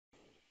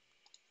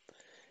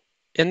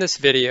In this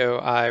video,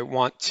 I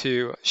want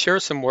to share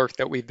some work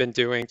that we've been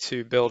doing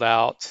to build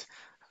out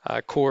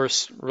a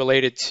course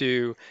related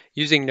to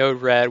using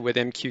Node-RED with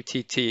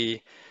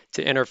MQTT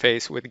to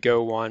interface with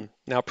Go1.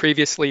 Now,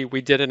 previously,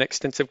 we did an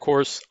extensive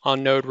course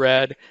on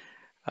Node-RED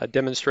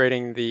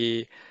demonstrating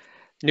the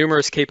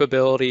numerous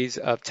capabilities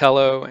of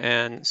Tello,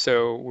 and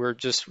so we're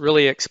just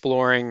really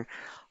exploring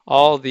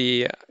all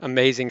the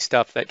amazing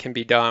stuff that can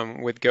be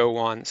done with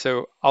Go1.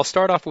 So I'll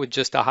start off with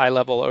just a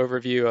high-level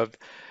overview of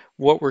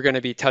what we're going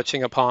to be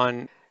touching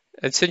upon.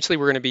 Essentially,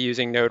 we're going to be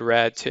using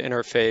Node-RED to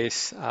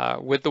interface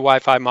with the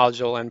Wi-Fi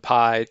module and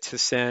Pi to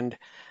send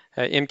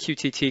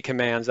MQTT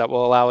commands that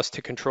will allow us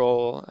to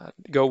control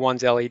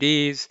Go1's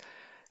LEDs,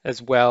 as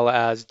well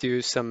as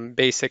do some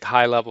basic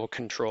high-level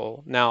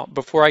control. Now,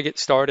 before I get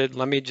started,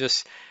 let me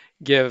just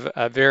give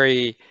a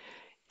very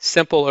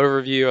simple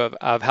overview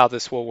of how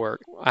this will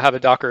work. I have a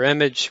Docker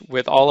image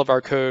with all of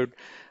our code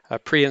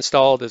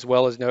pre-installed as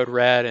well as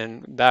Node-RED,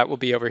 and that will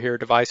be over here.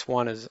 Device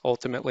 1 is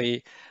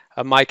ultimately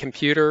my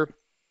computer.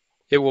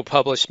 It will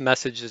publish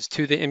messages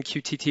to the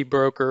MQTT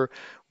broker,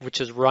 which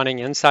is running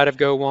inside of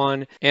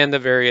Go1, and the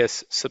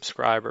various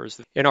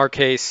subscribers. In our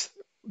case,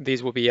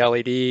 these will be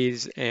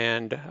LEDs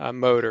and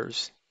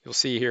motors. You'll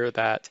see here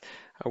that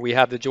we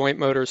have the joint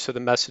motors, so the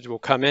message will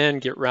come in,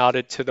 get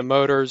routed to the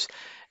motors,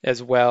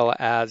 as well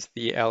as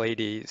the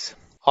LEDs.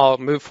 I'll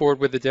move forward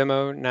with the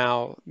demo.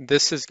 Now,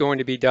 this is going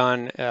to be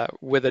done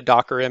with a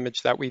Docker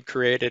image that we've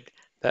created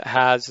that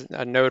has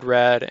a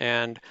Node-RED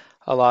and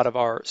a lot of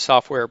our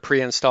software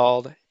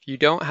pre-installed. If you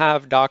don't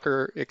have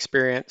Docker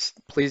experience,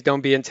 please don't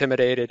be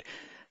intimidated.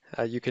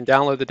 You can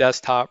download the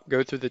desktop,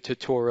 go through the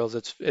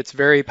tutorials. It's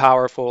very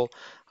powerful.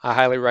 I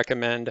highly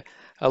recommend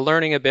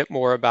learning a bit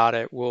more about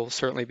it. We'll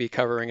certainly be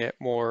covering it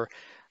more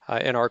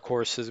in our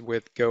courses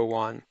with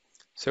Go1.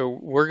 So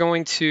we're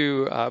going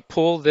to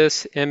pull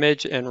this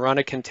image and run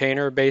a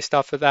container based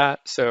off of that.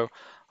 So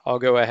I'll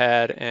go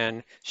ahead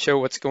and show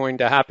what's going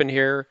to happen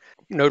here.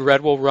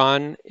 Node-RED will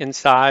run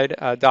inside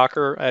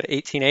Docker at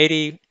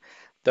 1880.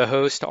 The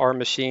host, our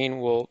machine,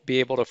 will be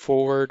able to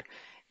forward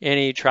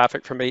any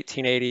traffic from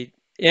 1880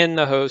 in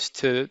the host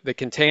to the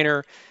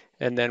container,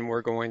 and then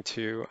we're going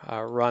to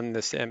run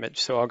this image.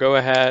 So I'll go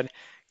ahead,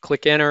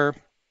 click enter.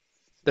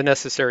 The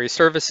necessary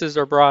services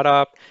are brought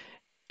up,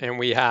 and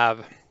we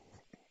have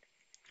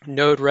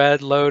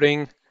Node-RED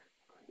loading.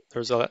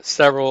 There's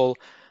several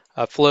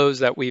flows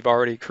that we've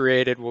already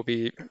created. We'll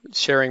be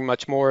sharing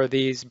much more of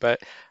these,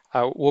 but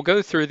we'll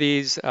go through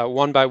these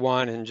one by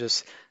one and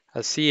just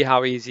see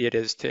how easy it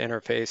is to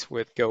interface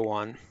with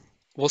Go1.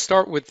 We'll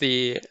start with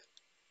the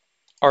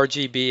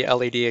RGB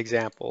LED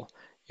example.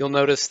 You'll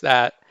notice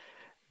that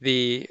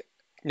the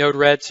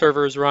Node-RED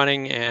server is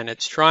running and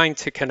it's trying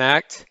to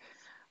connect.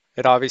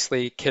 It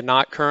obviously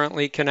cannot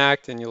currently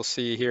connect, and you'll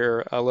see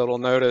here a little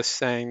notice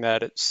saying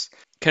that it's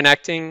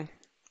connecting.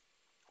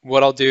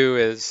 What I'll do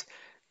is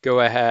go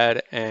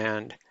ahead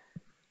and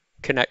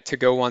connect to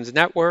Go1's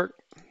network.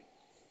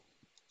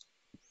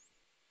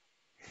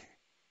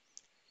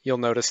 You'll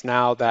notice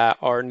now that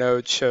our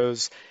node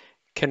shows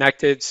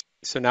connected.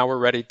 So now we're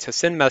ready to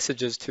send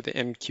messages to the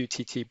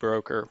MQTT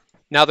broker.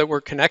 Now that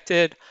we're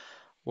connected,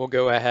 we'll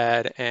go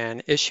ahead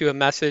and issue a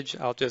message.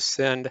 I'll just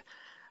send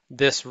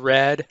this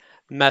red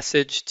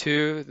message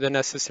to the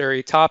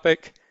necessary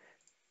topic.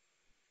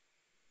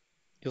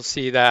 You'll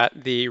see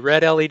that the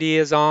red LED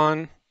is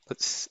on.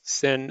 Let's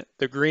send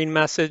the green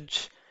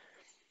message.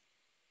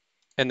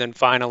 And then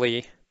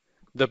finally,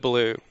 the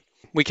blue.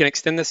 We can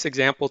extend this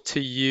example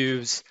to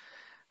use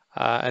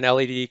an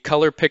LED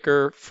color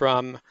picker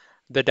from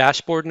the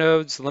dashboard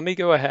nodes. Let me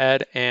go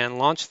ahead and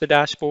launch the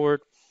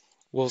dashboard.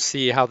 We'll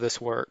see how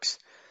this works.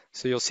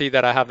 So you'll see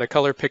that I have the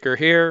color picker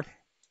here.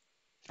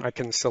 I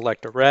can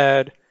select a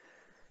red,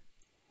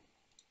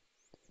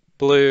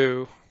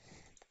 blue,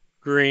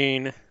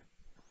 green,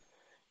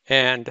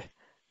 and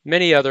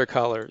many other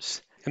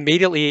colors.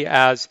 Immediately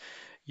as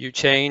you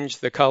change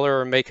the color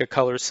or make a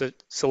color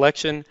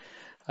selection,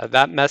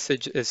 that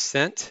message is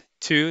sent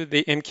to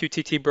the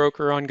MQTT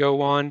broker on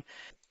Go1.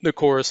 The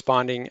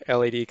corresponding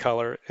LED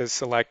color is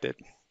selected.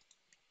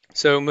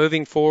 So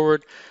moving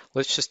forward,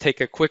 let's just take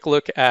a quick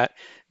look at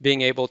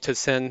being able to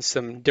send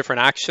some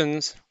different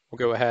actions. We'll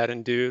go ahead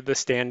and do the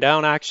stand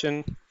down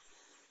action,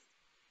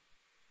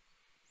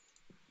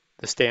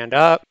 the stand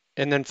up,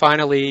 and then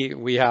finally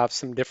we have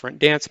some different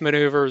dance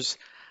maneuvers.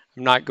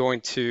 I'm not going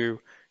to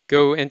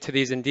go into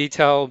these in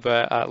detail,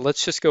 but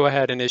let's just go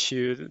ahead and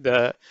issue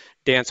the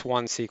dance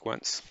 1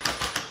 sequence.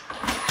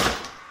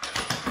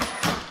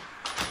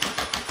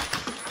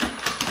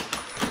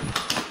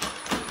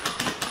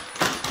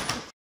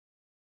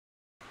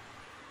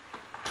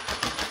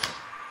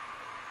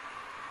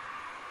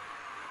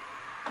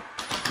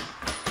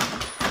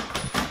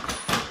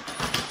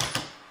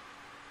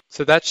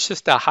 So that's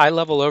just a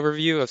high-level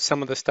overview of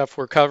some of the stuff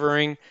we're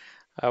covering.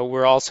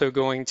 We're also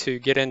going to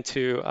get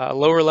into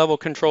lower-level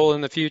control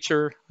in the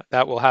future.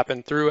 That will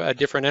happen through a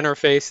different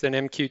interface than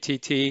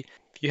MQTT.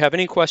 If you have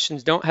any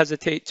questions, don't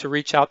hesitate to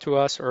reach out to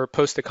us or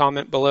post a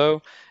comment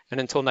below.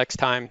 And until next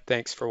time,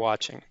 thanks for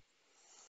watching.